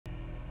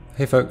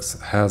Hey folks,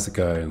 how's it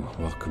going?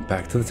 Welcome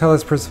back to the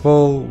Talos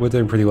Principle. We're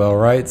doing pretty well,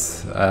 right?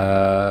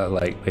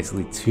 Like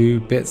basically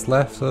 2 bits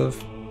left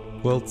of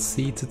World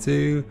C to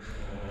do,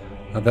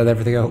 and then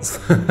everything else.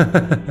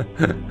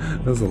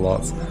 There's a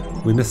lot.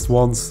 We missed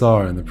 1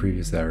 star in the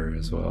previous area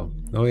as well.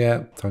 Oh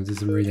yeah, time to do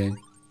some reading.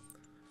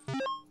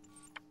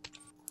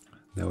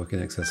 Network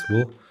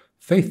inaccessible.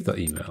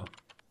 Faith.email.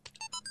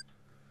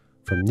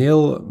 From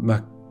Neil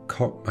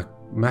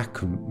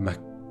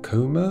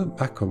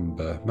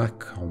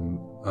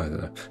I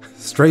don't know.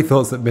 Stray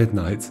thoughts at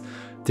midnight.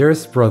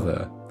 Dearest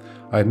brother,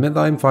 I admit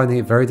that I'm finding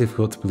it very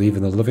difficult to believe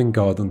in a loving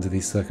God under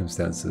these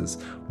circumstances.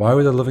 Why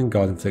would a loving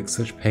God inflict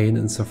such pain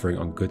and suffering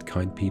on good,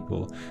 kind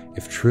people?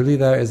 If truly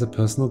there is a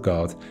personal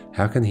God,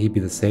 how can he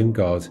be the same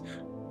God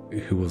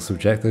who will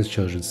subject those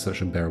children to such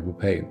unbearable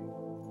pain?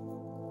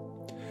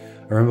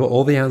 I remember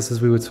all the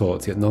answers we were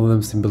taught, yet none of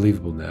them seem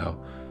believable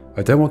now.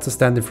 I don't want to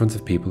stand in front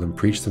of people and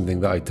preach something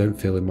that I don't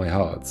feel in my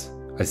heart.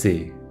 I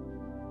see.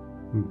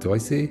 Do I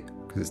see?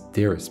 Because it's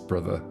dearest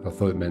brother. I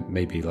thought it meant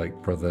maybe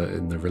like brother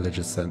in the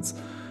religious sense,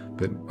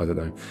 but I don't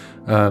know.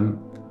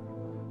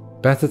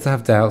 Better to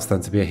have doubts than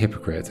to be a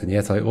hypocrite, and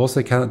yet I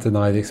also cannot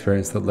deny the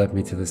experience that led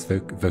me to this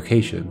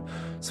vocation.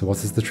 So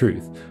what is the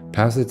truth?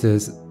 Perhaps it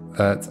is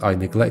that I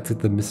neglected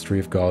the mystery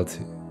of God.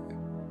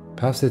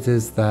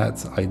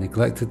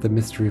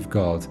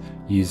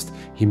 Used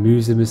he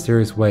moves in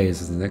mysterious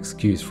ways as an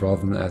excuse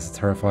rather than as a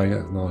terrifying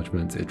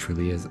acknowledgement it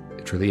truly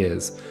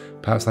is.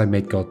 Perhaps I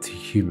made God too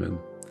human.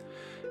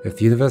 If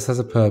the universe has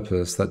a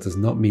purpose, that does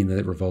not mean that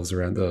it revolves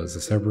around us.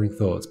 A sobering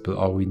thought, but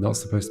are we not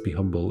supposed to be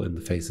humble in the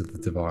face of the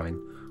divine?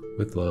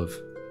 With love.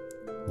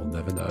 We'll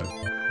never know.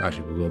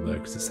 Actually, we will know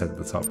because it said at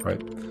the top,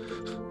 right?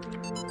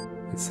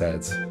 It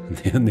said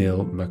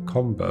Neil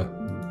Macomber.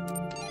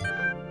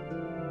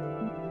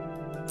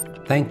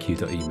 Thank you.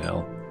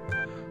 Email.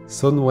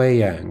 Sun Wei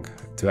Yang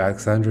to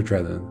Alexandra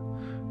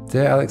Drennan.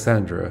 Dear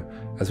Alexandra,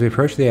 as we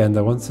approach the end,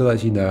 I want to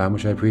let you know how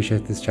much I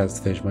appreciate this chance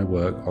to finish my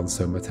work on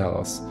Soma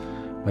Talos.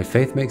 My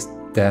faith makes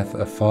death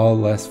a far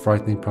less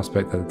frightening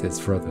prospect than it is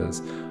for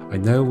others. I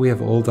know we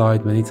have all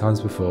died many times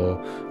before,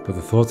 but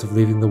the thought of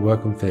leaving the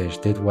work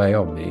unfinished did weigh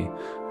on me.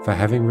 For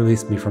having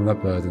released me from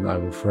that burden, I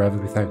will forever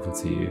be thankful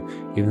to you,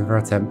 even if our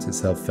attempt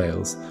itself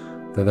fails.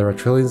 Though there are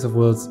trillions of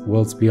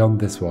worlds beyond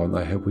this one,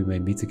 I hope we may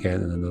meet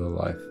again in another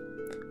life.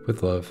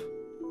 With love,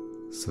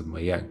 Sun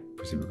Wei Yang,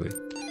 presumably.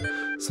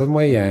 Sun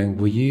Wei Yang,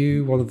 were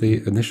you one of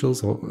the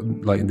initials, or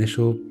like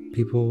initial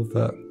people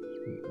that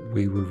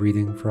we were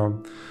reading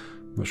from?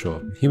 I'm not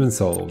sure. Human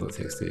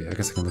Soul.txt. I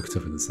guess I can look it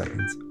up in a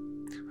second.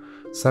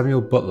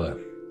 Samuel Butler.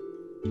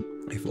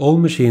 If all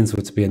machines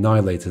were to be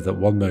annihilated at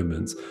one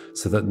moment,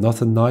 so that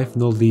not a knife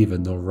nor lever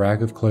nor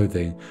rag of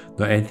clothing,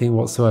 nor anything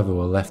whatsoever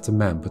were left to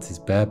man but his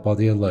bare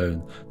body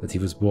alone that he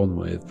was born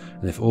with,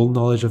 and if all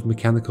knowledge of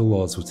mechanical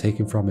laws were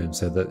taken from him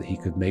so that he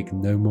could make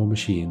no more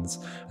machines,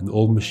 and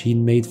all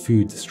machine-made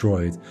food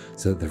destroyed,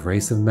 so that the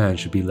race of man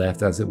should be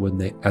left as it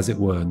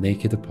were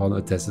naked upon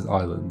a desert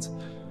island,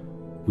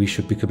 we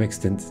should become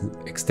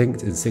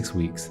extinct in 6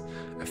 weeks.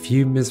 A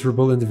few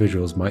miserable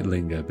individuals might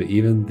linger, but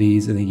even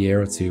these in a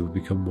year or 2 would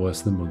become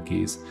worse than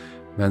monkeys.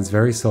 Man's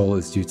very soul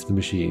is due to the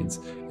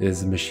machines. It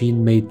is a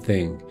machine-made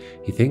thing.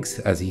 He thinks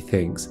as he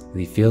thinks, and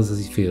he feels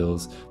as he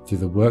feels, through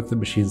the work that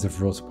machines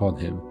have wrought upon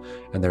him,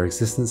 and their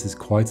existence is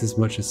quite as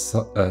much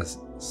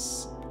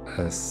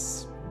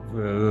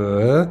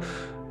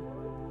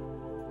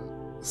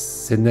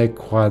sine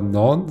qua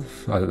non,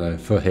 I don't know,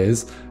 for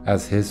his,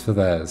 as his for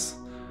theirs.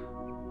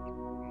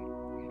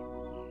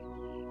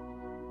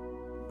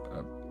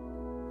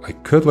 I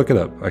could look it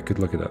up.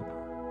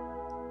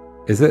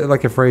 Is it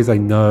like a phrase I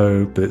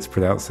know, but it's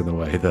pronounced in a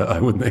way that I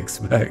wouldn't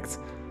expect?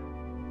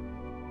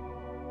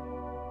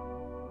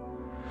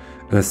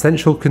 An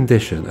essential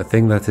condition, a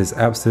thing that is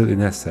absolutely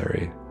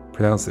necessary.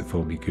 Pronounce it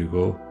for me,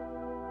 Google.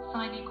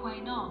 Sine qua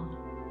non.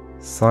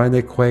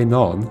 Sine qua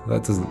non?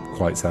 That doesn't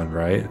quite sound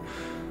right.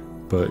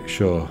 But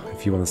sure,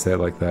 if you want to say it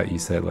like that, you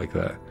say it like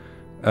that.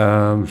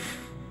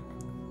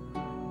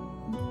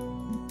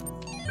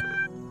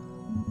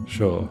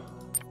 Sure.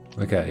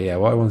 Okay, yeah,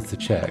 what I wanted to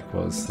check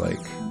was, like,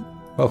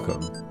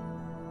 welcome.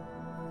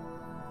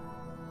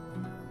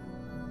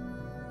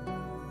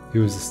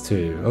 Who was this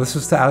to? Oh, this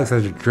was to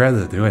Alexandra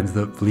Drennan, who ended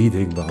up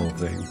bleeding the whole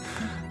thing.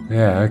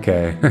 Yeah,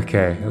 okay,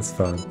 that's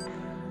fun.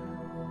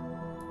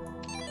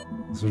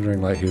 I was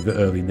wondering, like, who the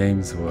early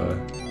names were.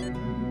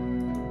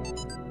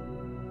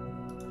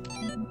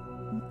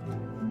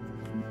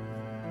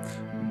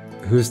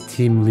 Who's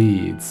team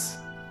leads?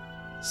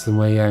 Sun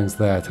Wei Yang's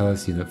there,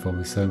 Talos unit,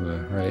 formerly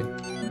Soma, right?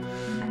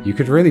 You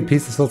could really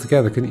piece this all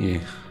together, couldn't you?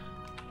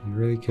 You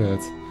really could.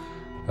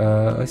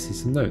 I see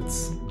some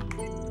notes.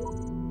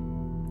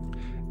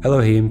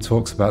 Elohim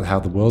talks about how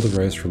the world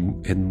arose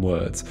from hidden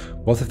words.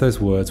 What if those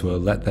words were,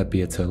 let there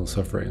be eternal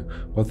suffering?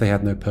 What if they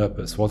had no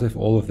purpose? What if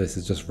all of this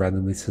is just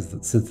randomly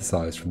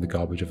synthesized from the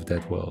garbage of a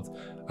dead world?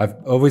 I've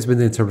always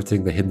been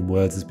interpreting the hidden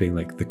words as being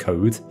like the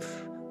code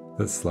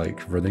that's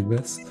like running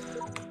this.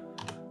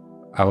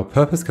 Our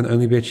purpose can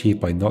only be achieved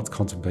by not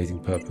contemplating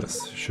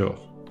purpose. Sure.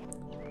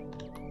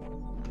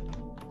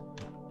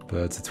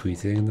 Birds are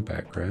tweeting in the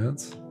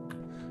background.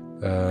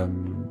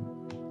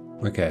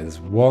 Okay, there's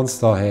 1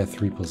 star here,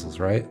 3 puzzles,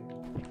 right?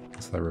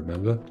 So I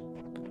remember.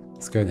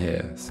 Let's go in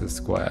here. So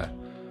square.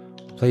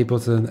 Play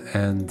button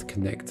and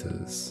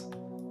connectors.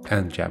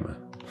 And jammer.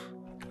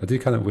 I do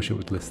kind of wish it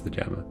would list the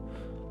jammer.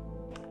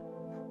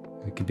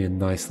 It could be a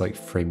nice like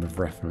frame of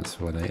reference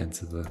for when I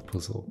enter the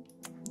puzzle.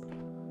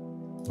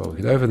 Well, we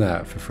could open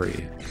that for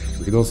free.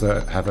 We could also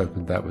have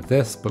opened that with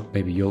this, but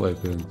maybe you'll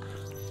open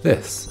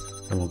this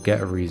and we'll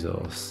get a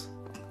resource.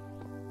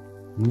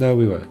 No,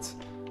 we won't.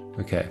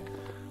 Okay.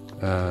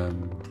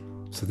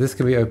 So this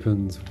can be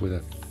opened with a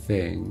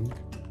thing.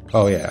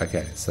 Oh yeah,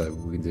 okay. So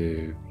we can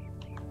do...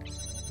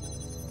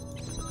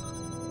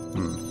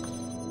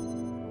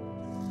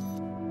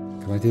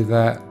 Can I do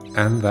that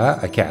and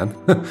that? I can.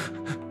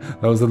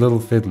 That was a little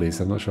fiddly,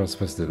 so I'm not sure I'm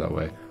supposed to do it that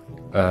way.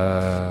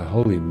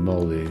 Holy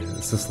moly.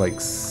 It's just like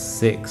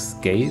 6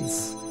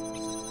 gates?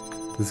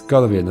 There's got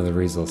to be another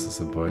resource at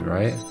some point,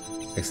 right?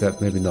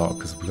 Except maybe not,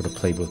 because we've got a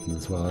play button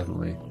as well, haven't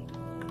we?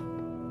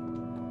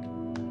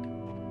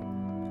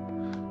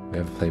 We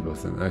have a play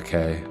button,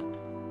 okay.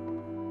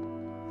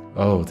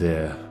 Oh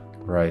dear.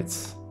 Right.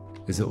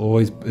 Is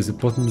it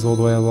buttons all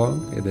the way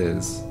along? It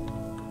is.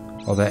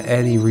 Are there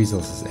any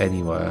resources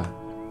anywhere?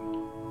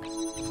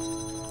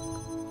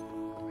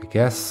 I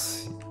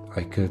guess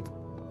I could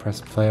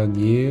press play on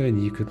you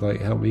and you could like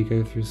help me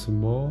go through some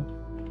more.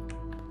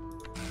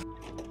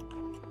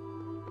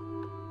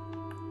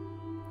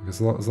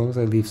 Because as long as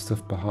I leave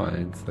stuff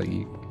behind, like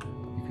you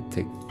could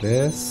take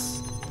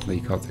this. No,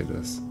 you can't take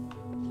this.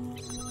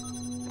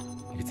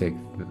 You could take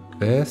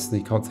this, no,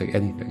 you can't take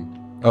anything.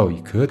 Oh,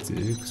 you could do,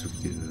 because we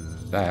could do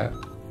that.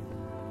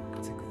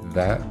 Take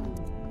that.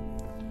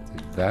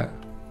 Take that.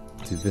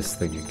 Do this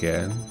thing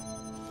again.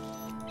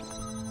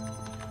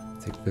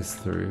 Take this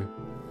through.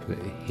 Put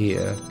it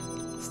here.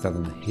 Stand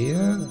on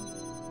here.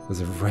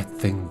 There's a red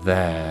thing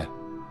there.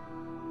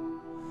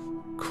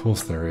 Of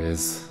course there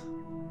is.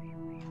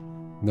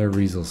 No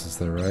resources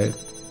there, right?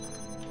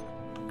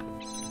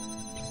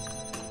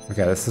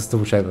 Okay, let's just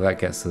double check that that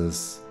gets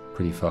us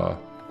pretty far.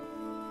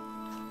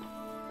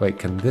 Wait,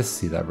 can this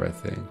see that red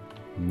thing?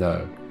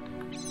 No.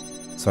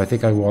 So I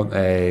think I want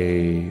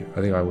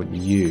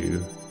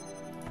you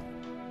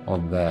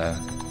on there.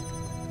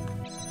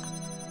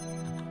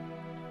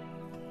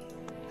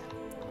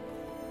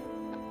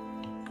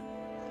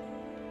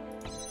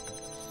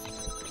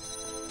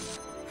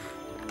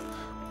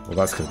 Well,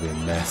 that's going to be a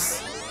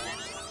mess.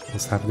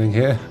 What's happening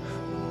here?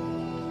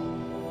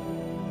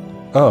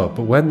 Oh,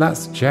 but when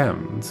that's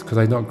jammed, could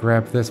I not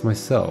grab this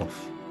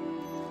myself?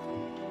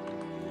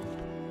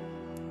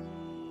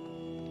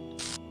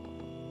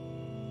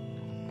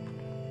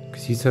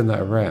 Because you turn that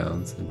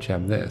around and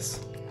jam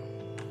this.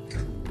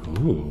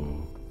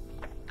 Ooh.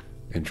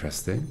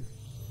 Interesting.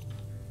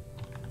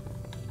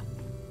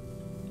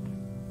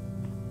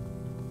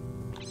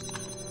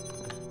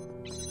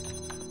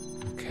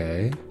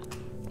 Okay.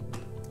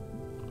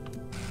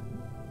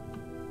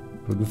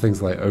 But the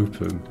things like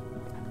open.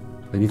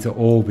 They need to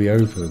all be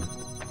open.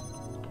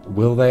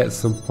 Will they at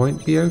some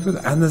point be open?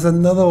 And there's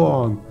another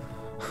one!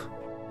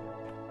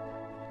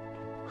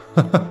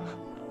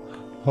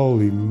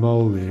 Holy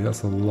moly,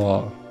 that's a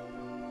lot.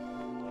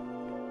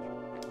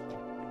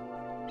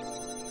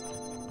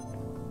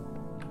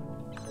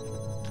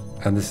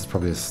 And this is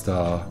probably a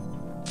star.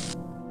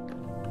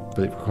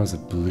 But it requires a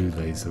blue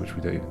laser, which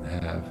we don't even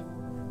have.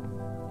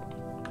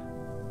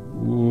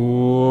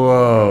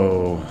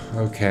 Whoa.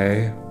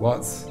 Okay. What?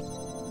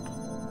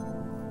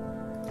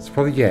 It's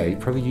probably, yeah,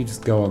 probably you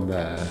just go on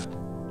there.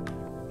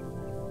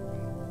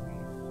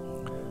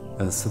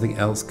 And something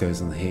else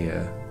goes on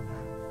here.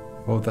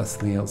 What would that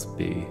something else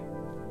be?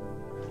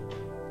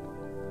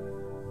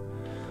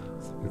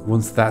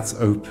 Once that's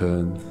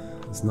open,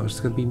 it's not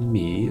just going to be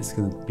me, it's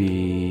going to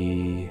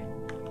be...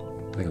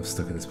 I think I'm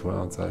stuck at this point,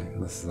 aren't I?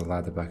 Unless there's a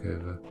ladder back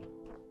over.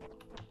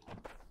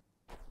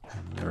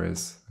 There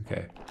is.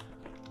 Okay.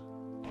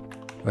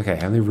 Okay,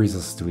 how many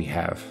resources do we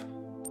have?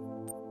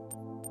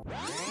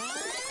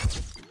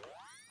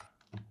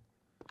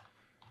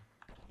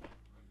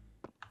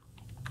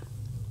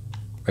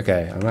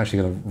 Okay, I'm actually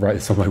going to write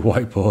this on my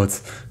whiteboard.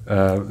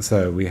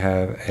 So we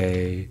have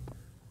a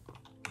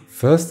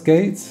first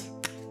gate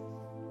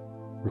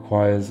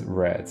requires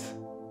red.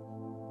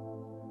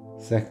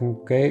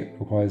 Second gate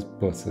requires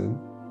button.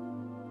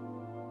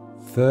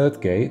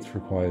 Third gate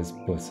requires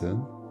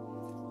button.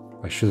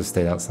 I should have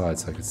stayed outside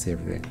so I could see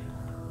everything.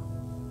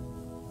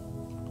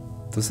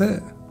 Does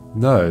it?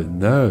 No,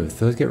 no.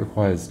 Third gate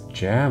requires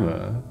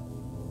jammer.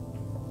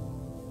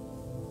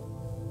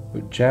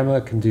 But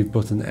jammer can do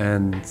button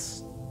and...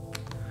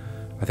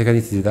 I think I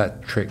need to do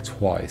that trick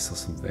twice or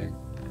something.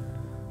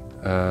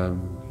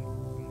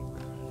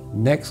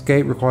 Next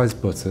gate requires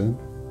button.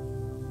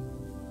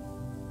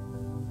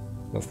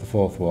 That's the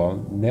fourth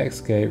one.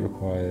 Next gate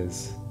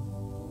requires...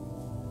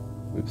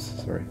 Oops,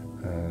 sorry.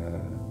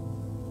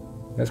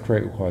 Next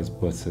gate requires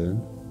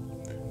button.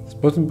 It's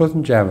button,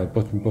 button, jammer,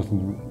 button,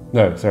 button...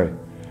 No, sorry.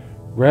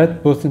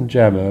 Red, button,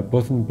 jammer,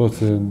 button,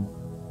 button,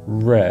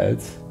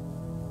 red.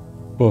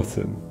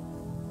 button.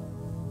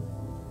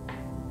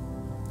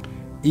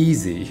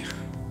 Easy.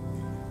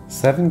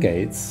 7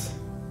 gates.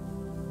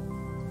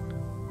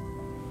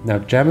 Now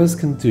jammers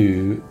can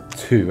do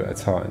 2 at a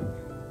time.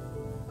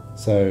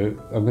 So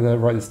I'm going to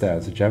write this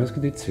down. So jammers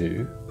can do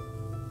 2.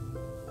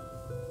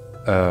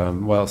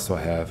 What else do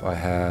I have? I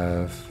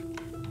have...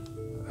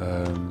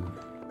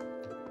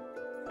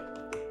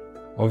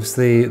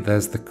 obviously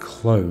there's the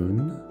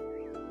clone.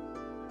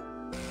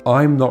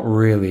 I'm not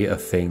really a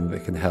thing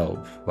that can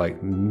help,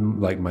 like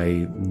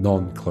my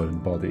non-clone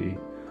body.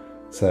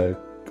 So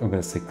I'm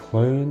going to say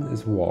clone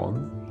is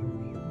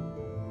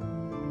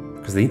 1.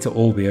 Because they need to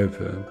all be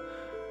open.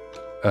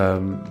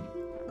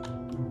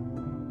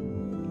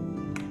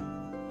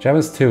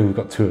 Jammers 2, we've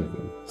got 2 of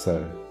them,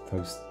 so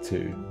those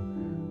 2.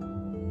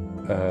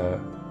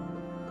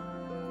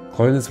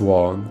 Clone is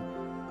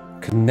 1.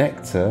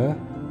 Connector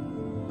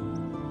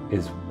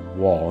is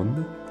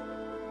 1.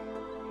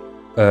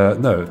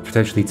 No,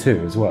 potentially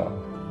 2 as well,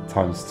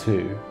 times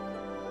 2.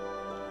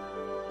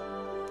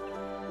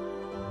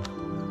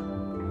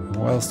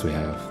 What else do we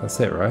have? That's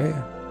it, right?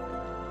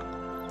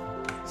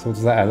 So what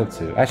does that add up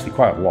to? Actually,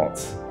 quite a lot.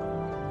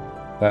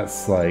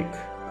 That's like...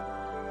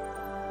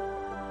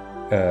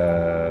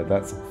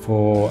 that's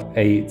 4,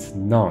 8,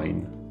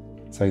 9.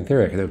 So in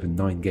theory I could open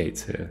 9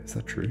 gates here. Is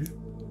that true?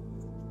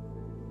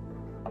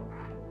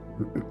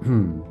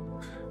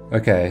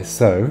 Okay,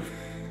 so...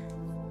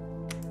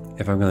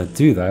 if I'm going to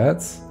do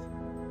that,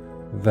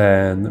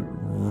 then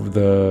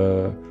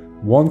the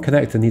one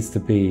connector needs to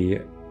be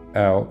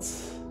out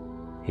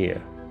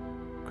here.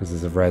 Because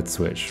there's a red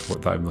switch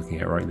that I'm looking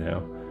at right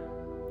now.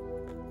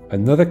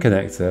 Another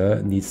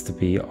connector needs to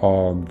be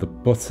on the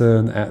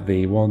button at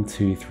the 1,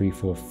 2, 3,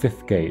 4,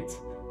 5th gate.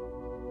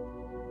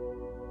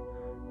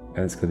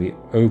 And it's going to be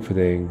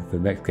opening the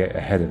next gate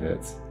ahead of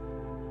it.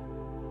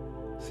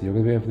 So you're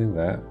going to be opening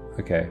that.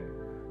 Okay.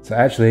 So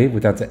actually,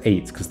 we're down to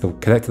 8, because the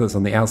connector that's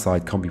on the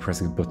outside can't be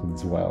pressing a button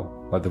as well.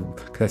 Like the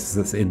connectors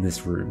that's in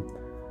this room.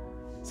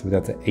 So we're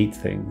down to 8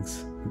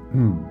 things.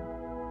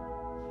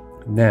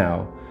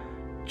 Now,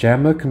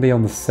 jammer can be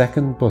on the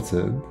second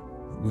button.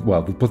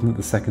 Well, the button at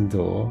the second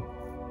door,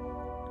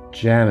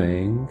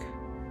 jamming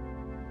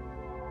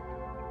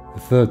the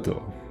third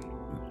door.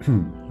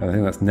 I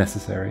think that's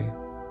necessary.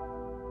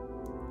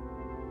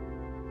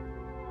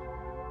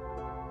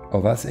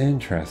 Oh, that's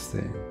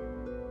interesting.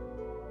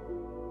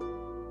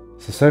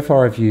 So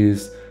far I've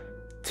used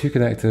 2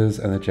 connectors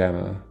and a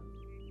jammer.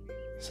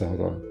 So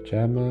hold on,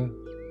 jammer,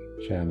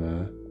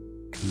 jammer,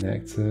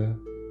 connector,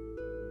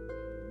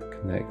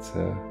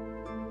 connector,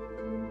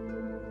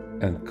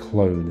 and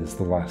clone is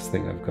the last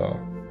thing I've got.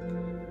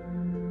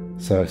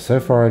 So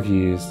far I've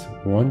used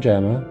 1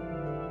 jammer,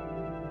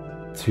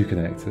 2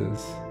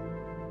 connectors.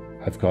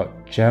 I've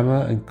got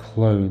jammer and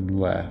clone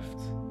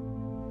left.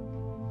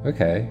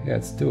 Okay, yeah,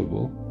 it's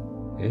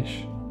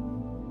doable-ish.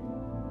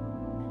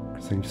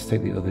 So I can just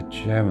take the other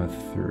jammer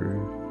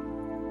through.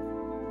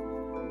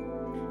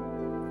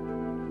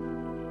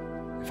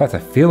 In fact, I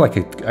feel like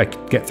I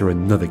could get through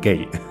another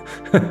gate.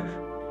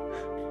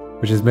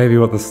 Which is maybe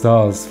what the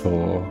star's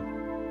for.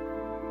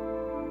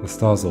 The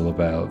star's all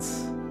about.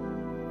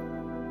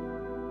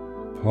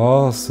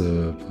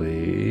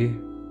 Possibly.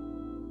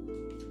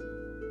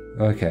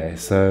 Okay,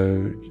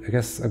 so I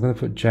guess I'm gonna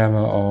put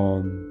jammer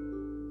on.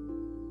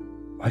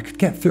 I could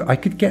get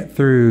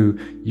through.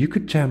 You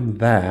could jam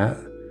that.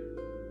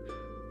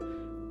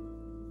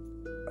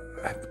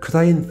 Could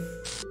I?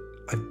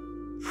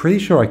 I'm pretty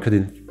sure I could,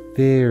 in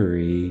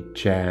theory,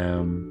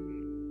 jam.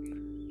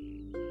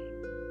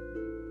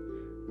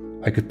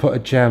 I could put a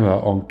jammer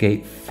on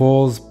gate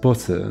 4's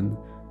button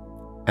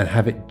and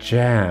have it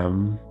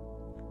jam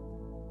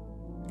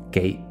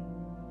gate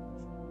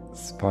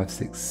 5,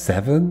 6,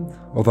 7.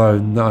 Although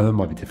no, that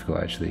might be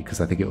difficult actually, because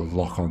I think it will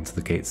lock onto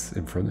the gates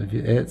in front of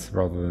it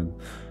rather than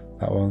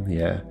that one.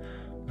 Yeah.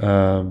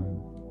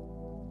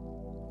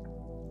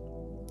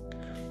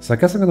 So I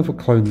guess I'm going to put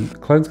clone.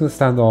 Clone's going to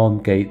stand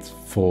on gate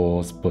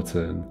 4's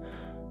button.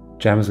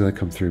 Jammer's going to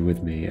come through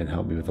with me and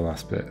help me with the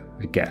last bit,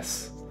 I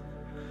guess.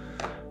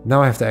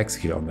 Now I have to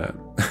execute on that.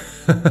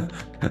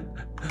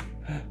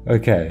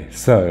 Okay,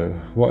 so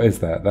what is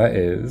that? That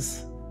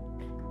is...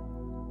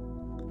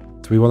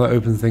 do we want to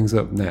open things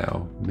up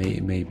now?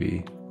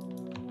 Maybe.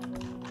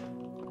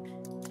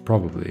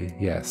 Probably,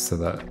 yes, so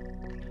that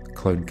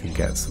clone can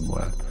get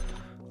somewhere.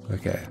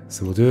 Okay,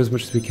 so we'll do as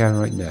much as we can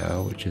right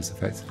now, which is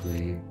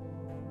effectively...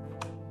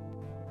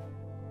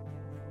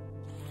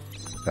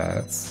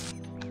 that.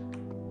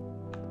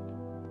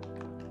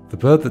 The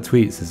bird that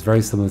tweets is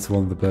very similar to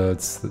one of the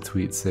birds that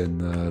tweets in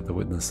the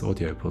Witness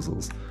audio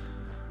puzzles.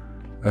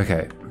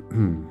 Okay.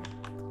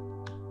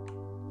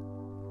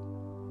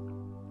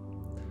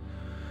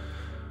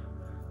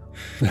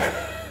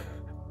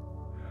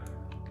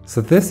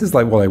 So this is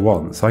like what I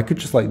want. So I could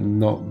just like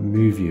not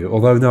move you.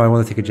 Although no, I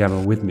want to take a jammer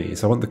with me.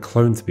 So I want the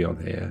clone to be on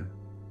here,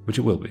 which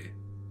it will be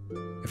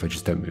if I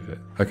just don't move it.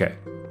 Okay.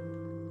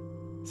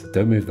 So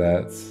don't move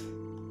that,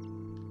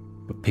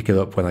 but pick it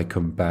up when I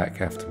come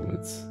back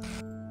afterwards.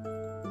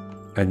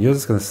 And you're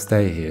just going to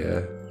stay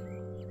here.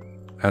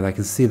 And I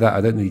can see that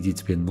I don't need you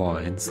to be in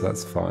line, so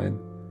that's fine.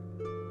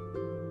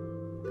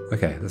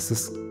 Okay, let's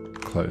just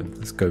clone.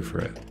 Let's go for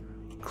it.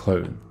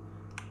 Clone.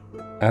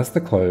 As the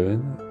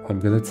clone, I'm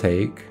going to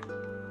take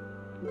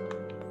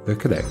the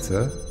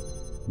connector.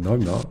 No,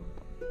 I'm not.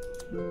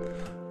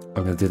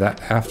 I'm going to do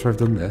that after I've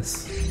done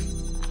this.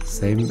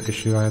 Same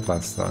issue I had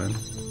last time.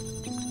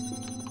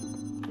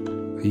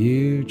 Are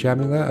you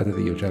jamming that? I don't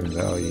think you're jamming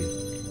that, are you?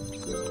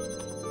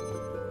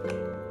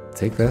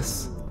 Take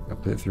this. I'll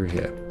put it through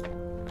here.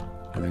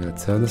 And I'm going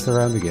to turn this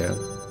around again.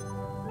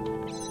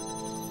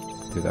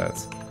 Do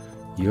that.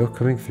 You're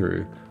coming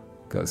through.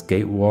 That's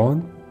gate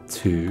 1,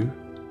 2,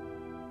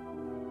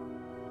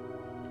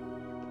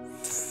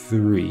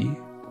 3.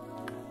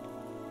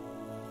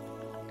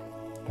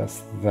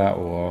 That's that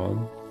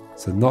one.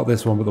 So not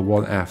this one, but the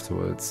one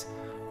afterwards.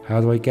 How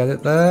do I get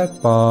it there?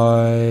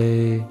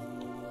 By...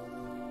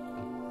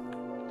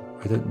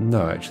 I don't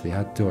know actually.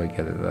 How do I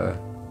get it there?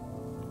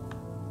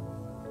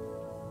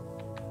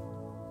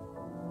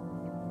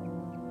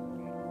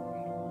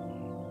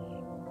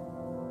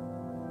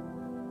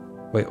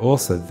 Wait,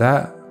 also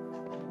that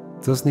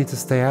does need to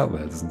stay out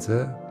there, doesn't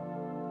it?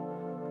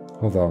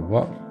 Hold on,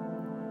 what?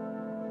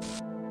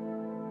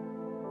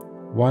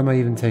 Why am I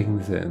even taking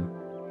this in?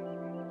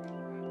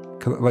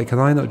 Can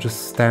I not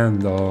just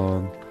stand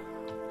on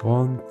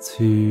 1,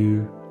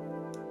 2,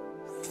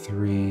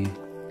 3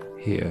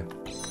 here?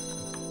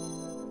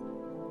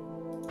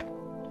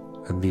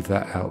 And leave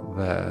that out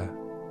there.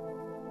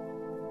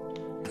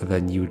 And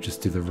then you would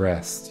just do the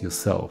rest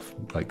yourself,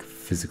 like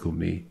physical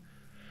me.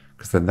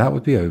 Because then that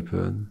would be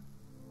open.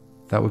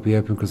 That would be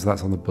open because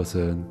that's on the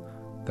button.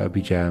 That would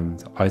be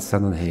jammed. I'd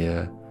stand on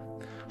here.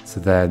 So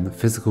then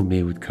physical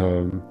me would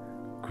come,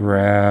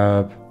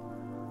 grab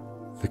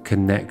the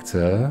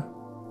connector.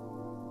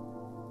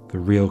 The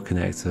real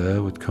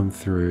connector would come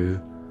through,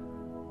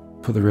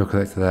 put the real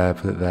connector there,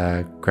 put it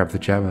there, grab the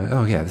jammer.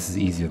 Oh yeah, this is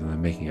easier than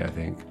I'm making it, I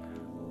think.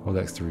 Hold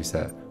X to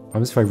reset. What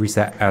happens if I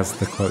reset as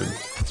the clone?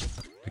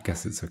 I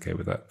guess it's okay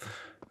with that.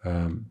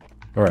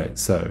 Alright,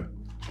 so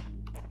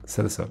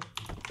set this up.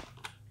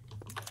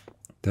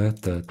 Da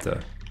da da.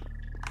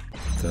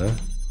 Da.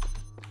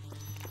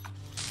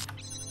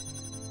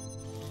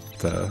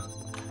 Da.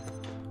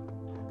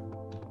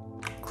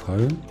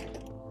 Clone.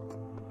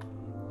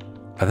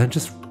 And then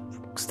just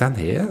stand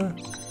here?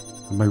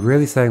 Am I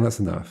really saying that's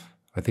enough?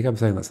 I think I'm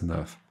saying that's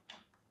enough.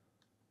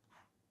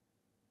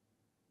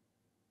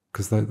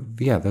 Because,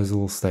 yeah, those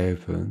will all stay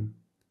open,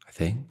 I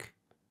think.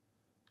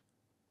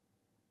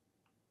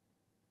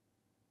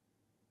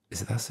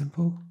 Is it that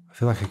simple? I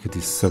feel like I could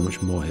do so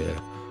much more here,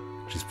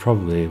 which is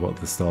probably what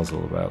the star's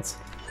all about.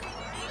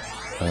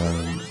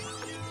 I'm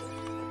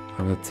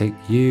going to take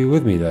you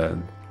with me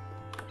then.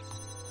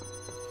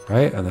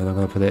 Right, and then I'm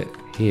going to put it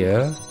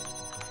here.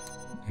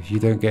 If you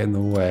don't get in the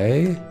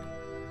way,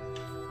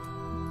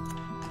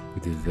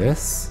 we do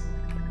this.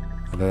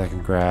 And then I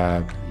can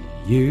grab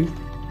you.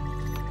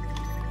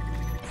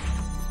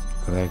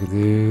 And I can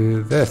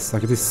do this. I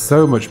can do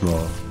so much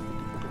more.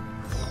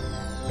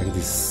 I can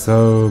do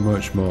so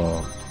much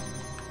more.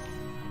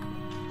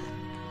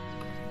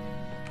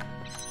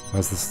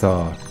 Where's the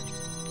star?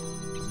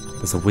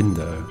 There's a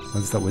window.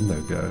 Where does that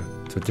window go?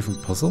 To a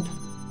different puzzle?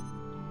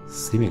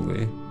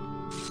 Seemingly.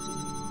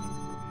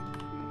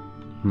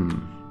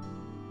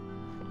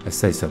 I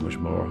say so much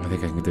more. I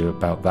think I can do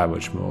about that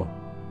much more.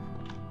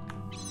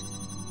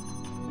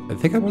 I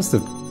think I must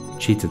have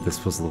cheated this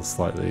puzzle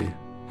slightly.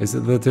 Is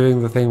it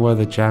doing the thing where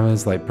the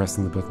jammer's like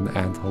pressing the button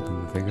and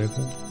holding the thing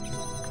open?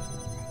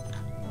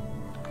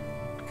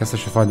 I guess I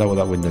should find out what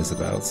that window's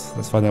about.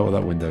 Let's find out what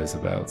that window is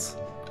about.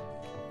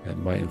 It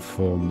might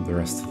inform the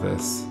rest of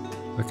this.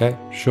 Okay,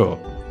 sure.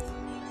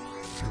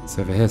 It's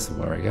over here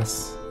somewhere, I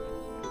guess.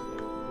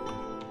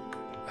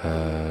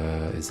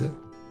 Is it?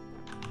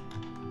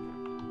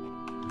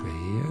 Over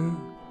here?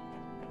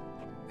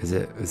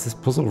 Is this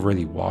puzzle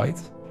really wide?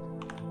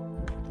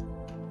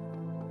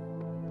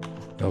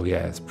 Oh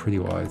yeah, it's pretty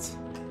wide.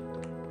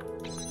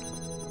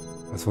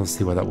 I just want to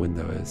see where that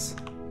window is.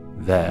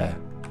 There.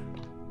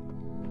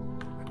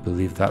 I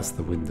believe that's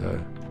the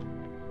window.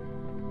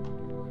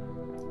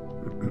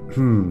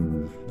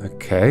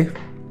 Okay.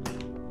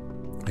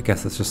 I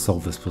guess let's just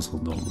solve this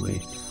puzzle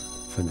normally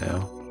for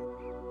now.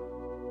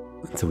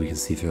 Until we can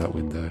see through that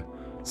window.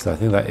 So I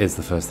think that is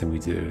the first thing we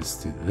do, is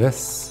do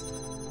this.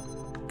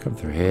 Come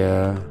through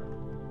here.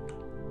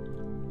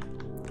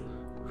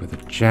 With a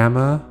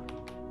jammer.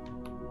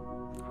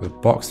 With a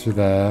box through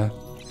there,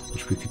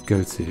 which we could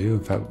go to.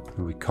 In fact,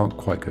 we can't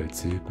quite go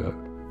to, but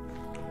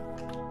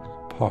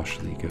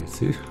partially go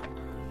to.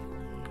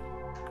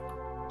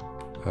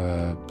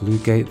 Blue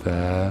gate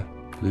there.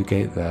 Blue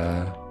gate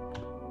there.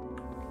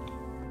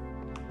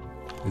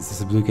 Is this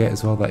a blue gate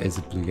as well? That is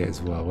a blue gate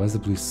as well. Where's the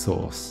blue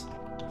source?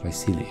 Have I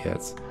seen it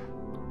yet?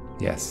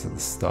 Yes, at the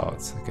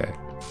start. Okay.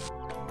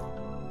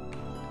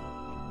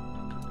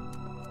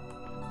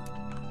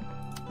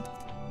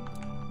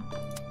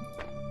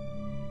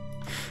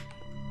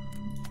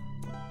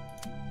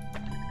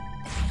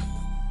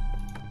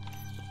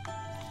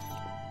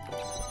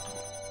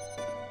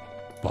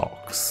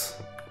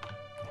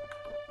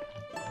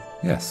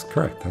 Yes,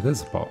 correct. That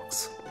is a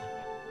box.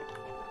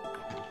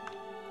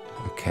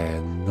 Okay,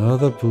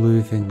 another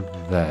blue thing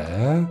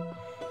there.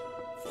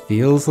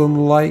 Feels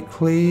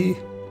unlikely.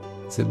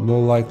 Is it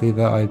more likely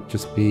that I'd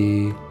just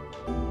be...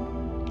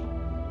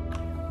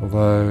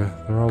 Although,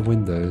 there are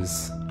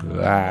windows.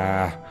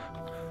 Ah,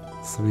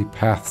 so many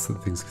paths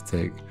that things could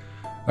take.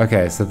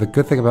 Okay, so the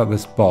good thing about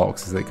this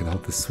box is that it can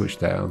hold this switch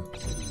down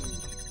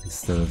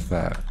instead of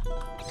that.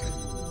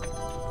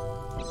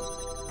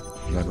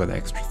 And I've got an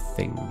extra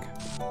thing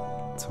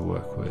to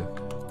work with.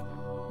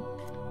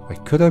 I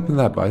could open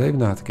that, but I don't even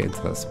know how to get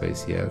into that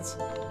space yet.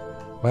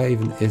 Where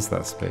even is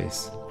that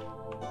space?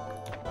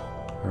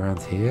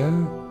 Around here?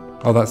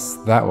 Oh, that's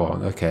that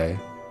one. Okay.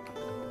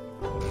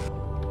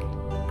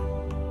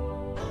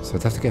 So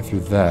I'd have to get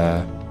through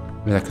there.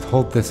 I mean, I could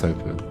hold this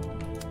open.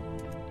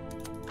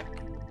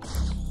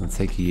 And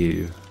take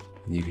you.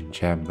 And you can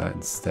jam that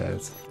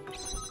instead.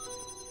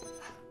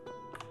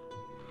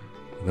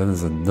 And then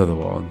there's another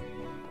one.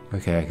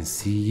 Okay, I can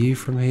see you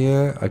from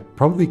here. I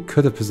probably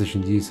could have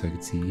positioned you so I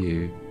could see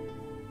you.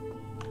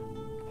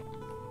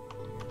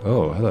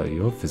 Oh, hello,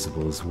 you're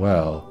visible as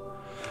well.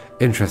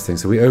 Interesting,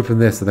 so we open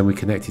this and then we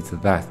connect you to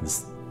that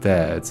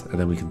instead, and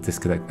then we can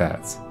disconnect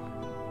that.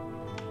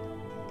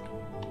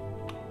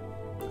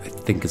 I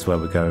think is where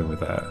we're going with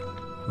that.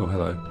 Oh,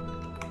 hello.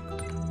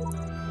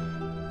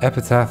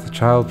 Epitaph,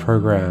 child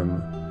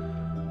program.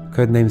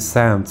 Codename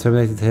Sam,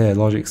 terminated here.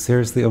 Logic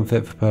seriously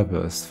unfit for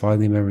purpose.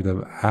 Finally memory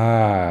dump.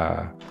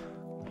 Ah.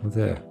 Oh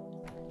dear.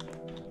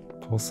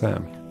 Poor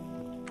Sam.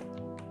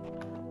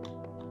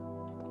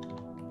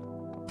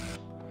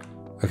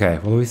 Okay,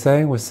 what are we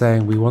saying? We're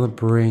saying we want to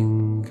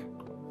bring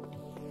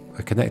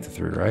a connector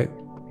through, right?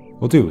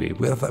 Or do we?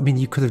 Well, I mean,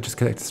 you could have just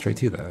connected straight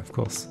to there, of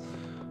course.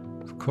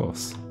 Of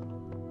course.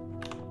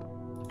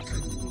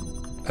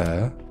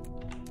 That's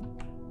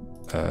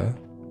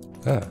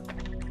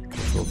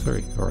all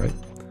three, alright.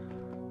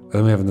 And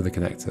then we have another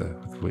connector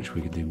with which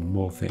we can do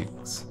more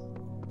things.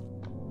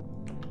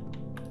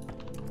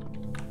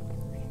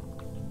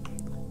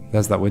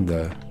 There's that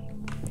window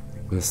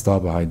with a star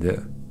behind it.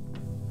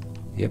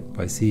 Yep,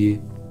 I see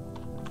you.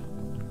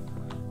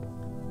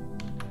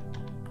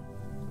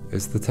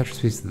 Is the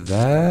Tetris piece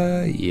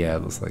there? Yeah,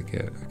 looks like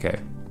it. Okay.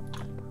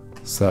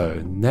 So,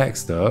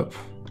 next up,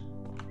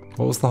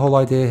 what was the whole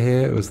idea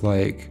here? It was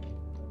like,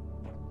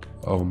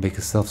 oh, make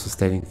a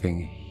self-sustaining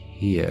thing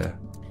here.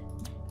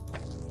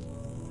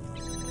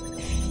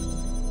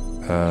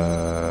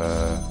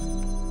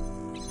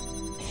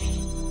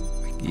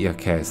 Yeah,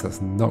 okay, so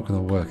that's not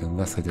going to work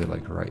unless I do it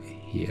like right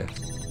here.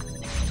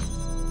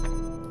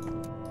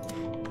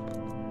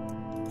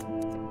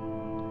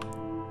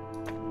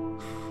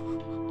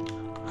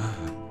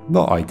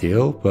 Not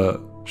ideal,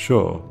 but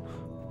sure.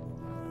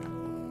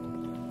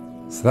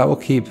 So that will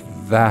keep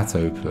that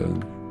open.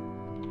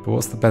 But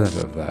what's the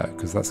benefit of that?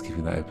 Because that's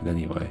keeping that open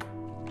anyway.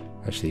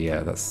 Actually,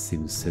 yeah, that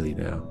seems silly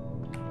now.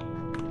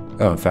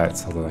 Oh, in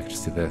fact, hold on, I can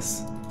just do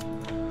this.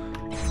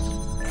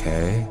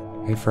 Okay.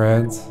 Hey,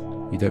 friend.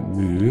 You don't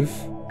move.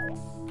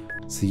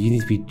 So you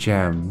need to be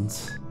jammed.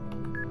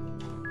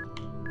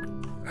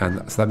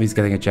 And so that means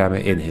getting a jammer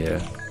in here.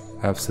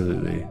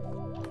 Absolutely.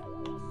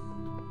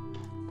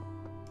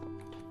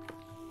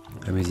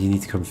 That means you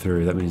need to come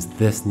through. That means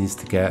this needs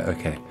to get...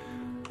 Okay.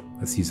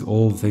 Let's use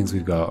all the things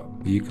we've got.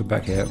 You come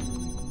back here.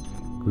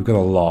 We've got a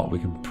lot. We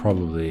can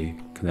probably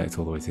connect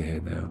all the way to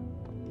here now.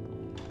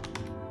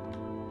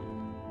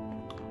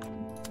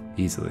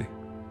 Easily.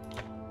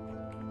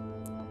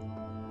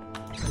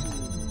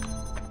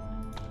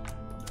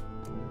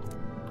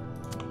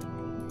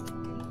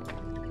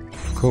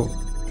 Cool.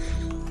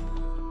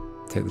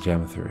 Take the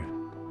jammer through.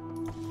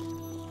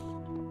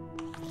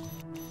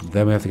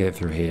 Then we have to get it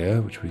through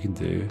here, which we can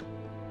do.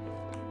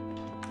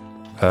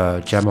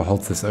 Jammer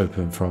holds this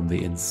open from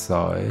the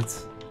inside.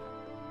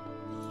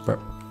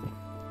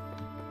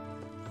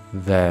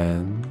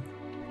 Then...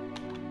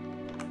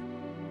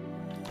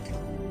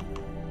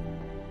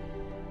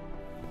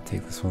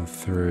 take this one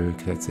through,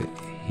 connect it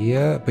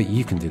here, but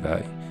you can do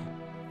that.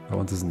 That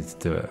one doesn't need to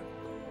do it.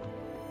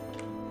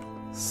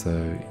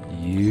 So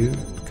you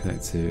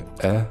connect to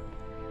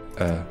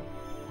okay.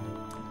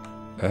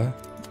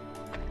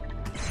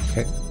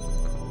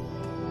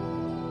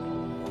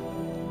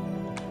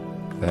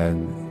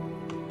 Then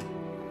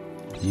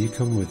you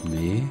come with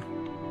me,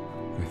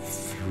 go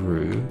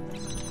through.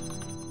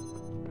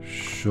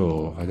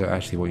 Sure, I don't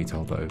actually want you to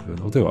hold that open,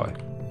 or do I?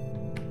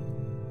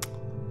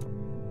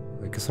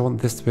 I guess I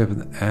want this to be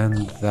open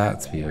and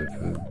that to be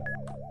open.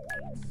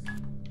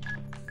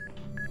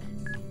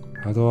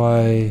 How do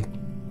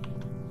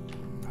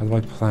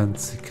I plan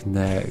to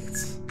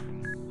connect?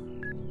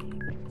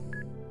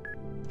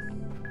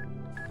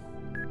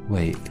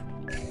 Wait.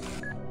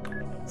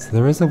 So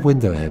there is a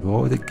window here, but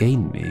what would it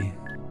gain me?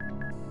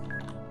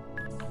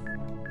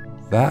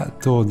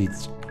 That door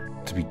needs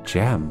to be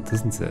jammed,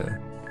 doesn't it?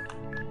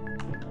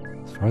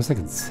 As far as I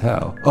can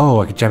tell.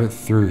 Oh, I can jam it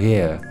through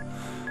here.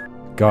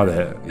 Got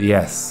it.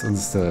 Yes,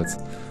 understood.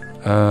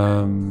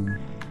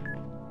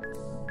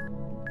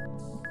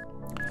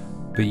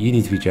 But you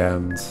need to be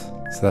jammed,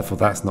 so therefore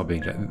that's not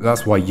being jammed.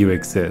 That's why you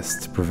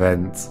exist, to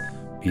prevent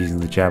using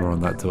the jammer on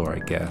that door, I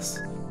guess.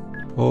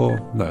 Or,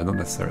 no, not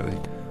necessarily.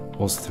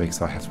 Also to make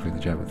so I have to bring the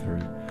jammer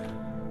through.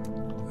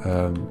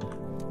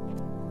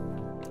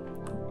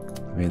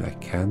 I mean, I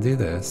can do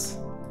this,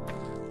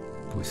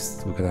 but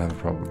we're gonna have a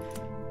problem.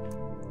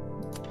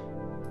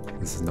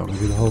 This is not gonna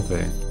be the whole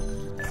thing.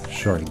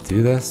 Sure, I can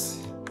do this.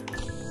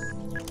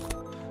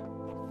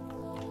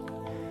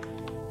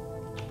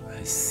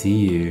 I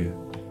see you.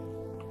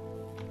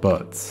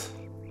 But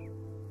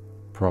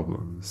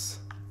problems.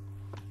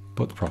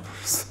 But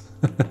problems.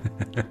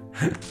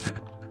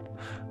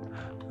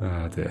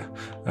 Oh dear.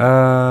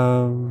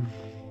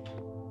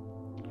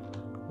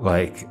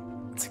 Like,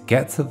 to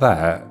get to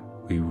that,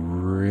 we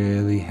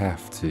really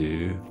have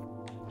to.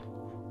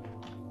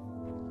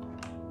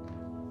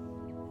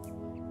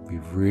 We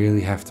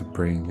really have to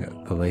bring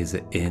the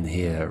laser in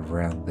here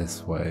around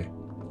this way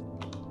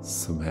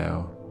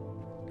somehow.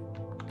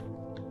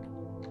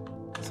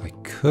 So I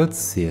could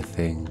see a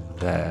thing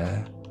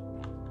there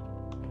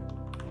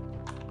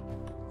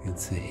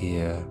into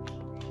here.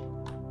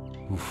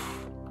 Oof.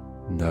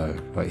 No,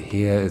 like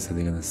here is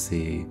something I'm gonna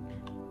see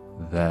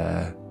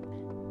there.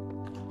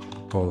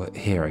 Or like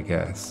here, I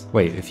guess.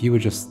 Wait, if you were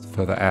just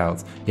further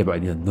out, yeah, but I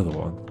need another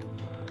one.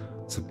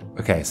 So,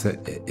 okay, so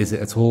is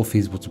it at all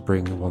feasible to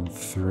bring one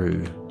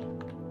through?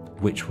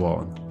 Which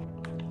one?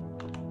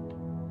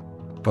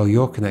 Well,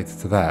 you're connected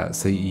to that,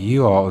 so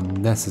you are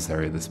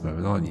unnecessary at this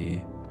moment, aren't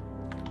you?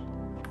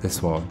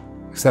 This one.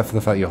 Except for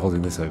the fact you're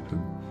holding this open,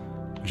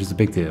 which is a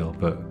big deal,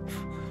 but...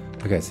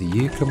 Okay, so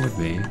you come with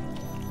me.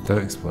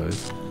 Don't explode.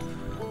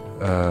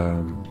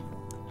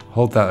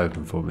 Hold that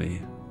open for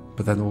me.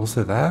 But then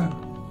also that?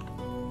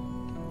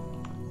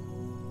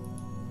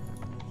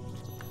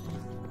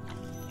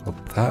 Hold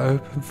that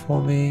open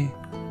for me.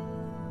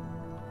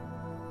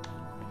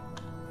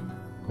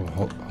 Or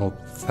hold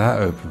that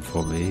open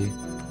for me.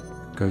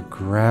 Go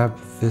grab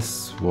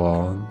this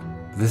one.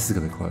 This is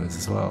going to close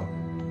as well.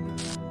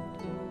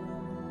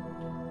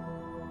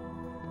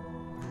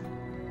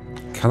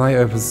 Can I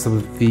open some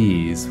of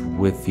these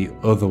with the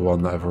other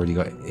one that I've already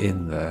got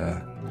in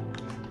there?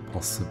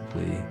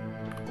 Possibly.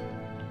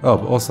 Oh,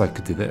 but also I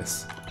could do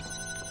this.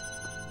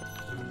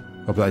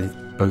 Oh, but I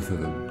need both of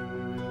them.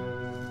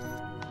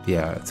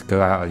 Yeah, to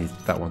go out I need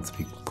that one to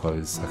be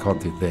closed. I can't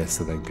do this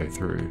and then go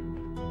through.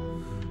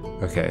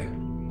 Okay,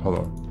 hold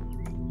on.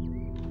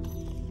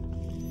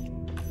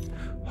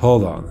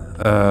 Hold on.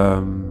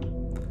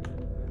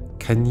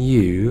 Can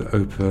you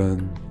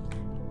open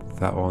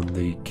that one? No,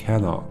 you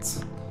cannot.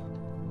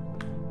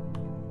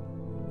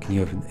 Can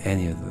you open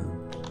any of them?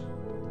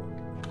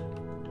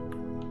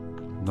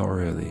 Not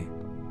really.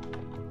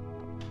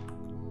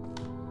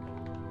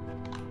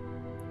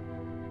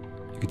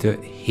 You could do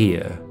it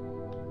here.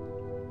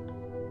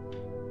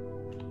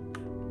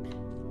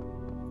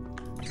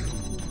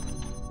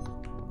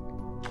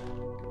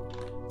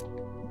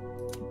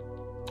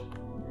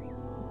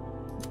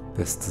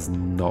 This does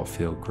not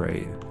feel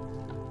great.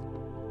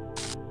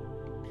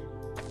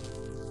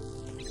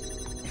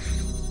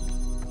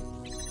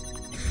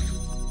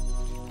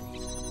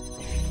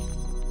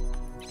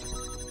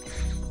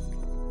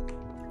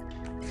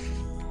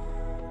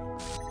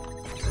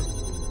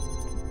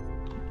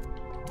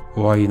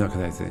 Why are you not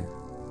connecting?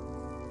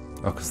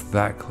 Oh, because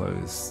that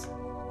closed.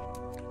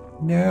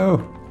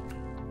 No.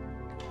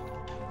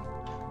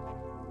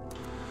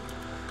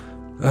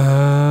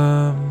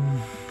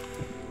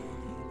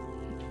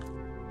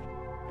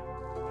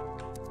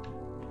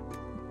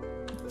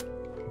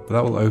 But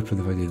that will open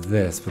if I do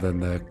this, but then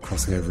they're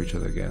crossing over each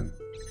other again.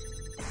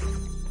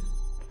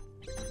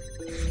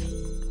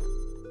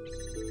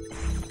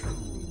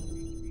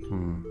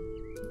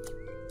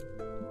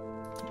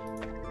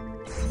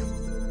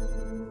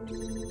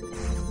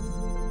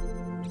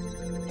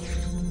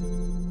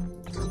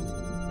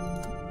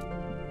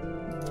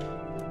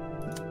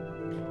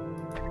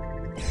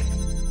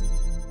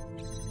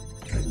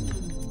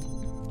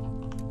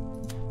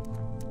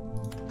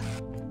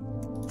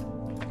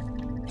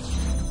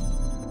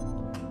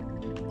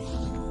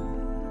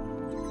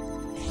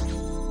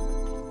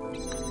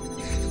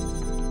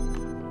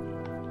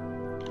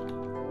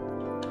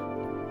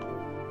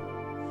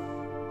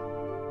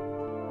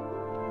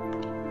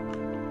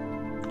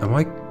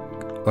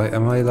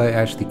 Am I like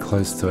actually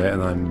close to it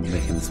and I'm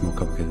making this more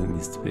complicated than it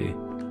needs to be?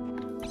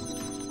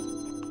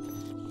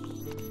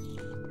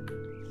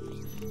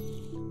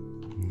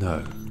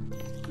 No.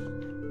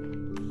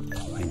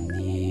 I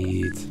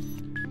need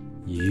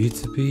you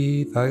to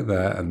be like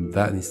that and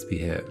that needs to be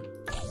hit.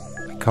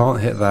 I can't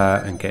hit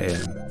that and get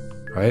in,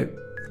 right?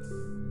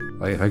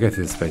 Like if I go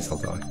through this space I'll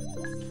die.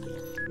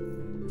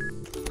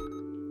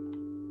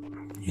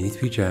 You need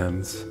to be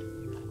jammed.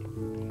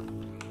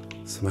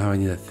 Somehow I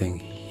need a thing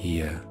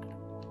here.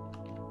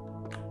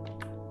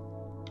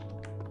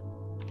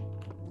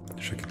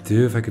 Which I could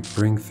do if I could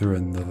bring through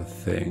another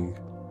thing.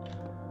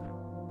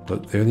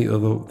 But the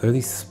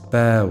only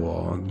spare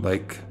one,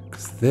 like,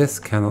 because this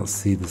cannot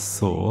see the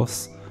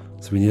source,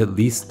 so we need at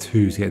least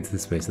two to get into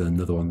this space and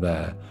another one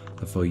there.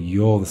 Therefore,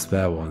 you're the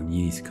spare one.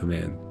 You need to come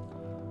in.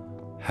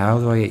 How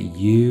do I get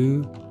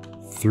you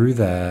through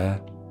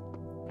there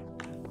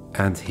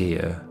and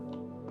here?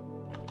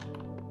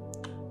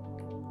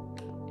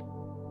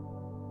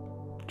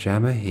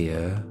 Jammer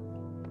here.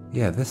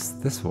 Yeah,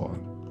 this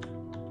one.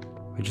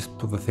 I just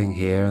put the thing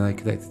here and I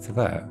connect it to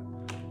that.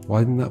 Why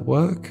didn't that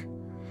work?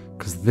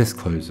 Because this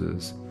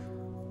closes.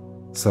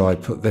 So I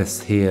put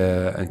this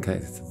here and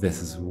connect it to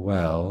this as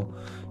well.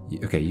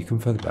 Okay, you come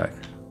further back.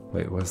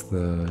 Wait, where's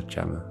the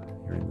jammer?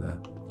 You're in there.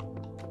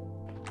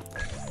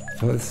 I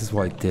feel like this is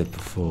what I did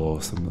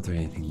before, so I'm not doing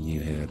anything new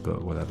here,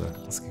 but whatever.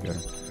 Let's get going.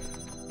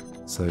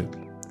 So,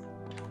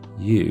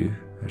 you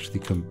actually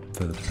come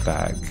further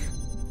back.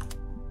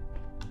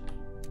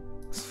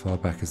 As far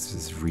back as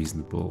is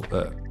reasonable.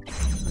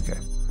 Okay.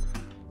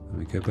 Let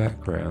me go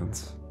back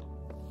round.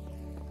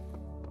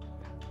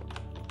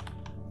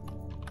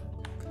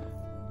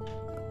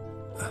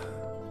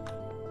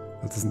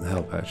 That doesn't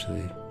help,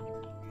 actually.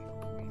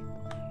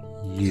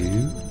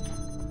 You.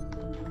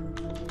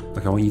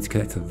 Like, I want you to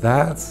connect to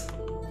that,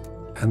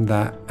 and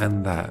that,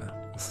 and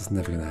that. This is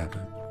never going to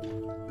happen.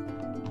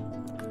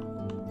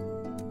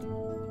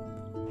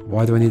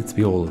 Why do I need it to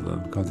be all of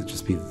them? Can't it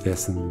just be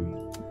this and...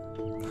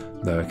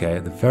 No, okay,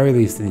 at the very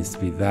least it needs to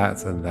be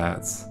that and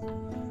that.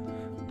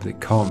 But it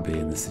can't be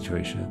in this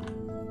situation.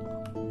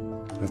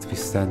 You have to be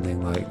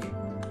standing, like,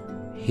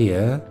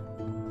 here,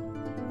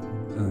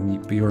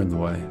 and but you're in the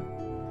way.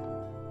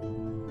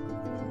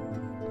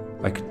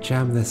 I could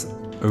jam this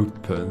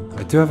open.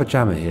 I do have a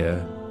jammer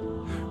here.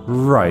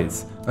 Right,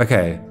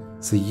 okay,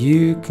 so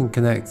you can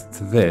connect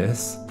to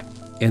this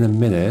in a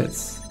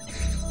minute,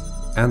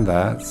 and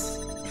that.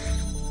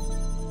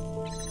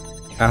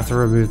 I have to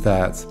remove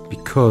that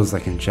because I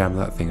can jam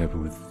that thing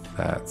open with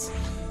that.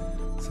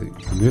 So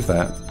remove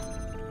that.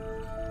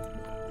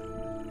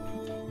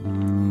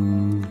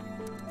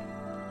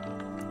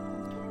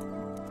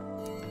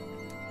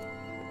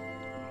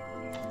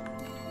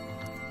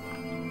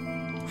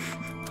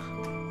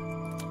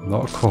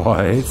 Not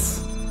quite.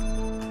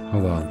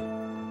 Hold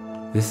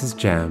on. This is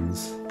jammed.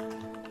 So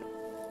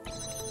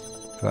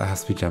that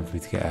has to be jammed for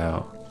me to get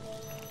out.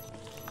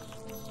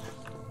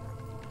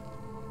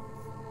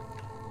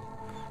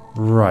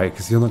 Right,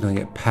 because you're not going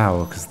to get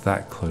power because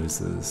that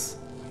closes.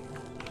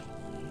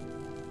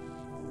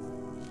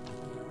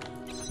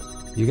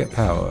 You get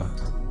power.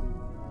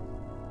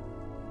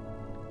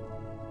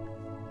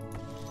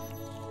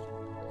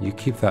 You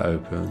keep that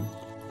open.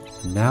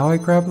 Now I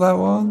grab that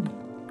one?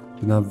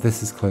 But now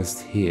this is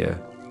closed here.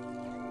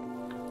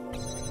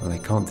 And I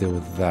can't deal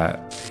with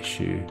that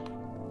issue.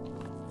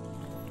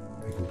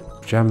 I can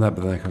jam that,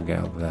 but then I can't get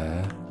out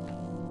there.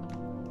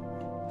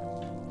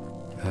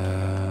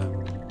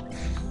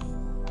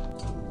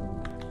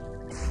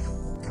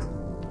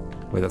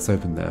 Wait, that's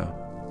open now.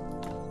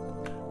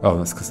 Oh,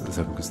 that's because it's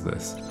open because of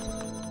this.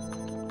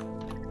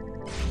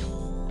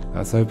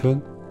 That's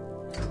open.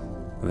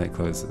 And then it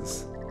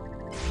closes.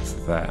 So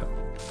that.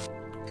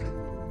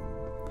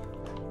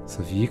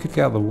 So if you could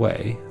get out of the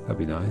way, that'd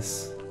be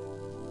nice.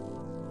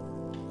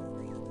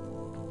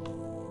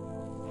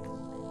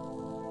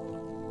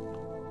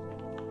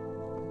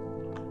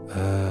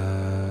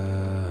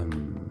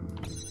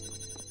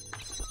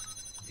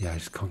 Yeah, I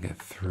just can't get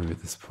through at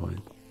this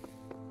point.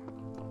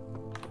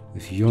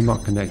 If you're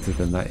not connected,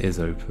 then that is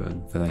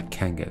open. Then I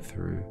can get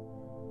through.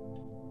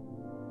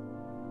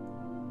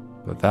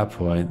 But at that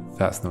point,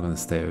 that's not going to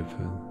stay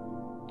open.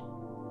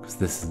 Because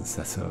this isn't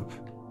set up.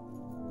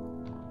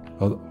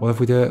 Well, what if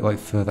we do it like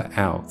further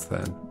out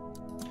then?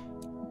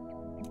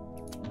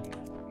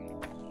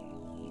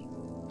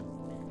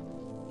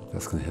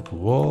 That's going to hit the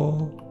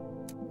wall.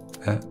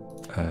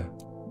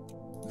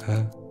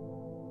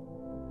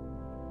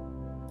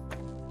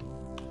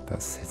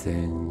 That's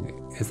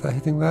hitting... Is that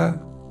hitting that?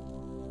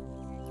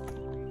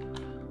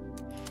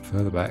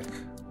 Further back.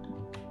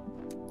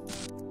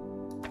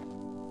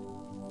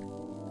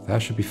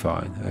 That should be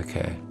fine.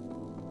 Okay.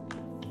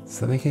 Does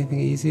that make anything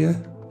easier?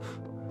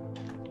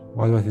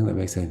 Why do I think that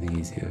makes anything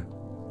easier?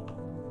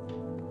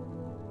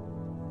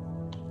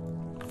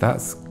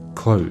 That's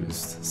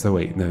closed. So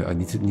wait, no, I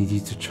need you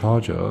to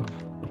charge up.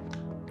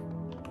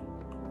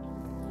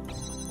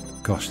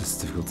 Gosh, this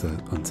is difficult to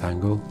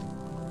untangle.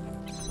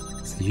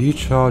 So you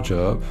charge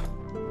up,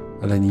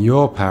 and then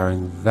you're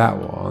powering that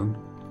one.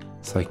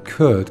 So I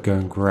could go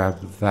and grab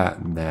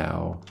that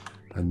now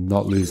and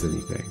not lose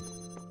anything.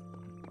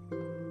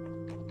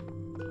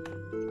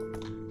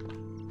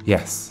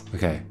 Yes,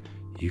 okay.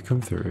 You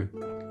come through.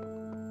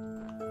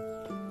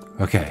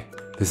 Okay,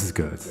 this is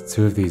good.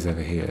 2 of these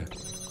over here.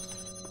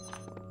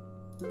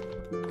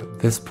 At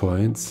this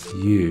point,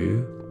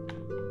 you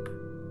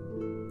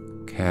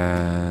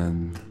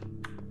can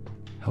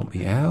help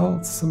me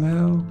out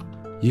somehow.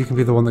 You can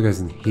be the one that goes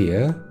in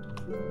here.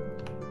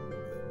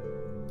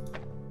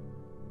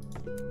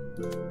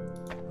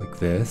 Like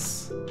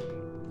this.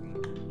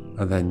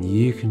 And then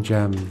you can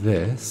jam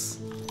this.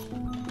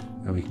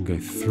 And we can go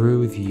through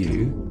with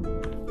you.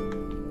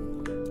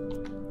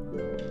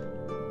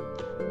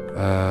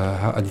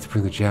 I need to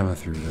bring the jammer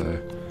through though.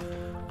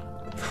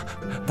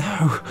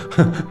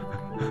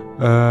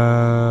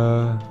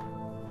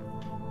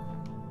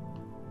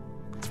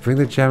 To bring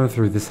the jammer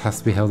through, this has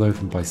to be held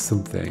open by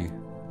something.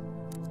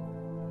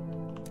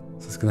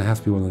 So it's going to have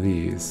to be one of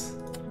these.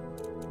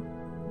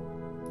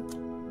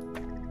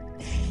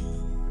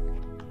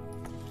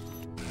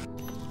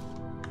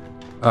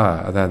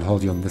 Ah, and then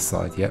hold you on this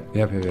side. Yep.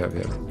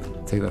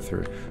 Take that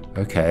through.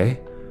 Okay.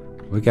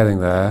 We're getting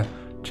there.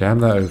 Jam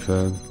that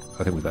open.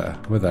 I think we're there.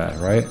 We're there,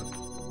 right?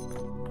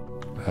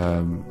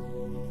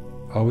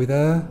 Are we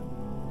there?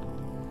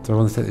 So I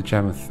want to take the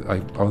jammer. I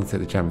want to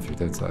take the jammer through,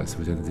 don't I? So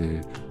we're going to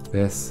do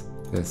this.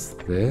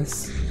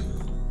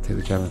 Take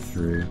the jammer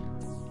through.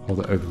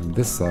 Hold it open from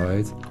this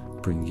side.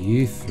 Bring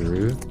you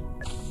through.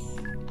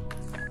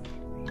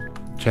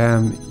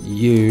 Jam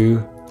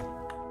you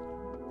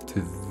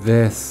to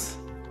this.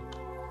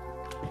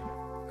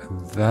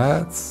 And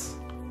that.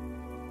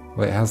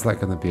 Wait, how's that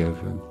going to be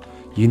open?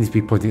 You need to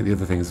be pointing at the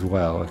other thing as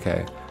well.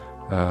 Okay.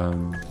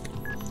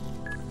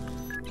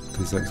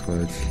 Please don't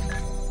explode.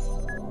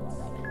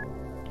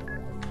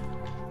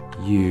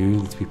 You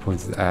need to be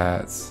pointed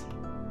at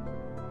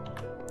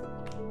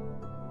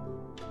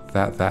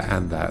that,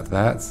 and that, and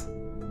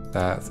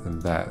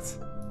that.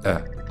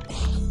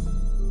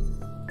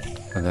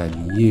 And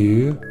then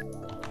you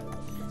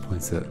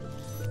point at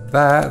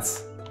that.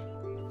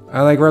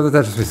 And I grab the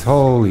Tetris piece.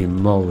 Holy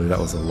moly, that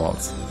was a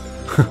lot.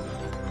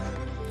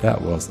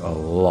 That was a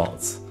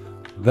lot.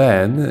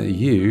 Then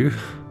you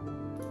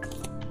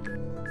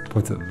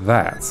point at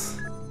that.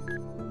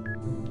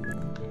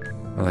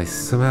 And I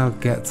somehow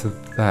get to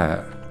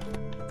that.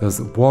 There's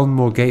one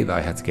more gate that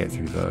I had to get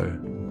through though.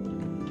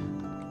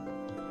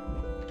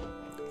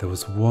 There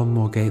was one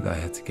more gate that I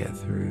had to get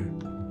through.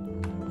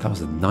 That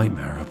was a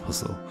nightmare of a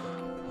puzzle.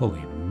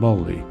 Holy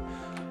moly.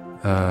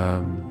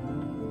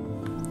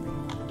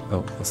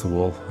 Oh, that's a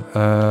wall.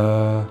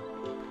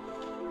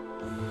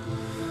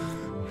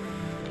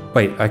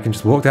 Wait, I can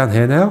just walk down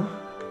here now?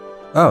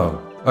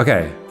 Oh,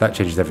 okay. That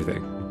changes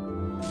everything.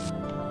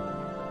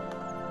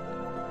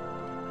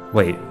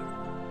 Wait,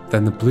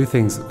 then the blue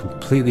thing's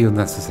completely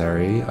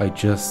unnecessary. I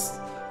just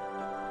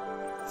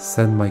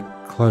send my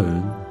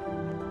clone.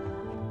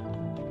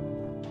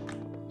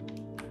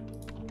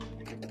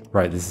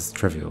 Right, this is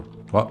trivial.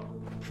 What?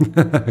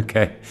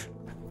 Okay.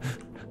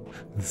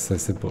 This is so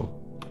simple.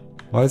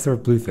 Why is there a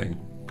blue thing?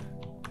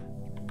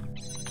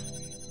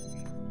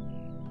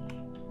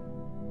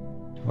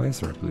 Why is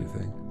there a blue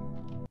thing?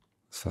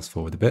 Let's fast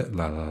forward a bit.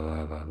 La la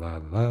la la la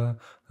la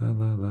la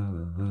la la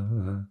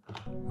la.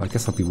 I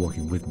guess I'll be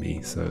walking with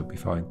me, so it'll be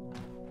fine.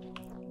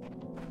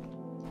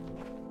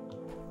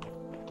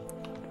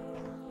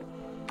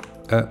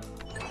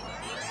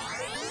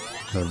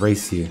 I'll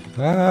race you.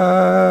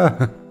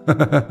 Ah!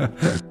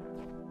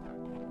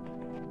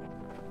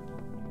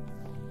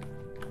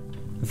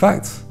 In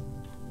fact,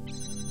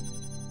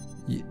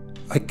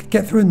 I could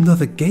get through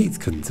another gate,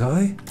 couldn't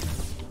I?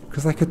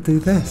 Because I could do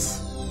this.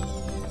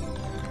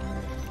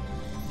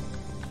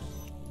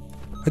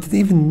 I didn't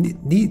even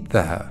need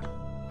that.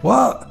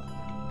 What?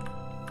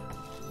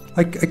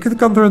 I could have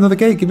gone through another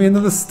gate. Give me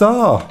another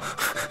star.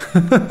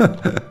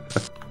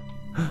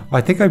 I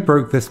think I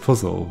broke this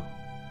puzzle.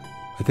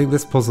 I think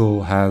this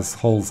puzzle has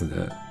holes in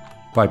it.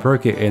 But I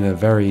broke it in a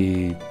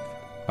very...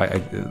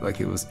 like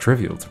it was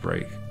trivial to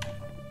break.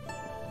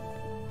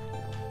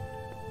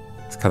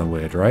 It's kind of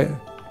weird, right? In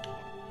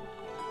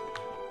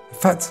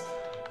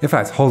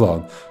fact, hold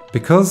on.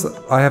 Because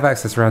I have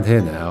access around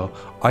here now,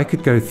 I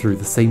could go through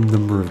the same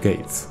number of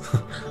gates.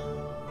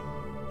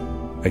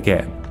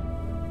 Again.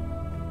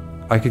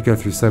 I could go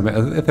through so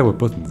many, if there were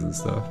buttons and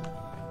stuff.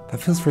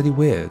 That feels really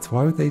weird.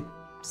 Why would they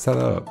set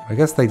that up? I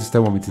guess they just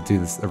don't want me to do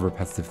this a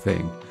repetitive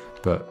thing,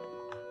 but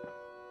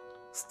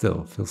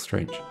still, feels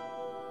strange.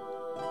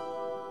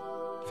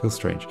 Feels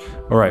strange.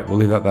 Alright, we'll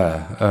leave that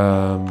there.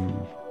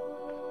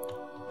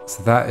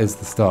 So that is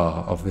the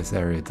star of this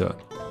area done.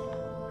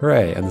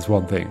 Hooray, and there's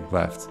one thing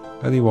left.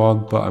 Only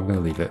one, but I'm going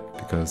to leave it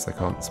because I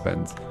can't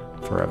spend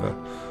forever.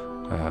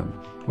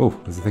 Oh,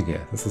 there's a thing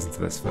here. Let's listen to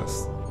this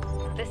first.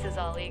 This is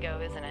all ego,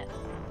 isn't it?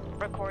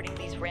 Recording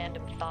these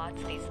random thoughts,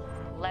 these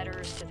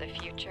letters to the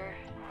future.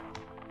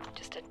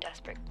 Just a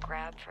desperate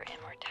grab for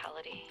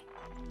immortality.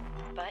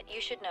 But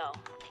you should know,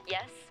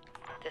 yes,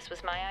 this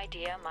was my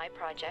idea, my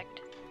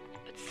project,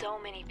 but so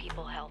many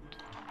people helped.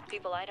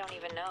 People I don't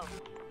even know.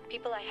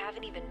 People I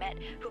haven't even met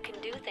who can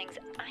do things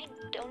I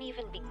don't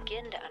even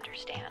begin to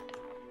understand.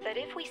 That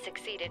if we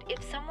succeeded,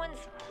 if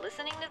someone's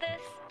listening to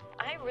this,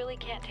 I really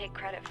can't take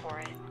credit for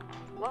it.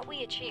 What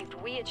we achieved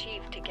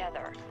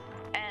together.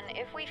 And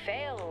if we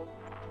fail,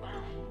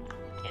 well,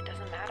 it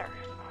doesn't matter.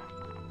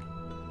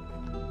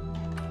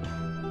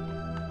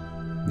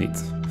 Neat.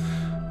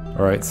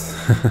 Alright.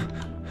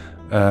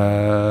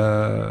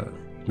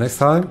 Next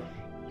time,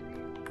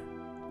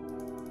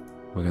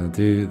 we're going to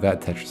do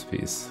that Tetris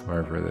piece,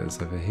 wherever it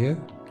is, over here.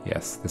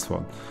 Yes, this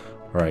one.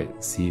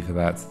 Alright, see you for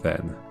that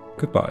then.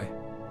 Goodbye.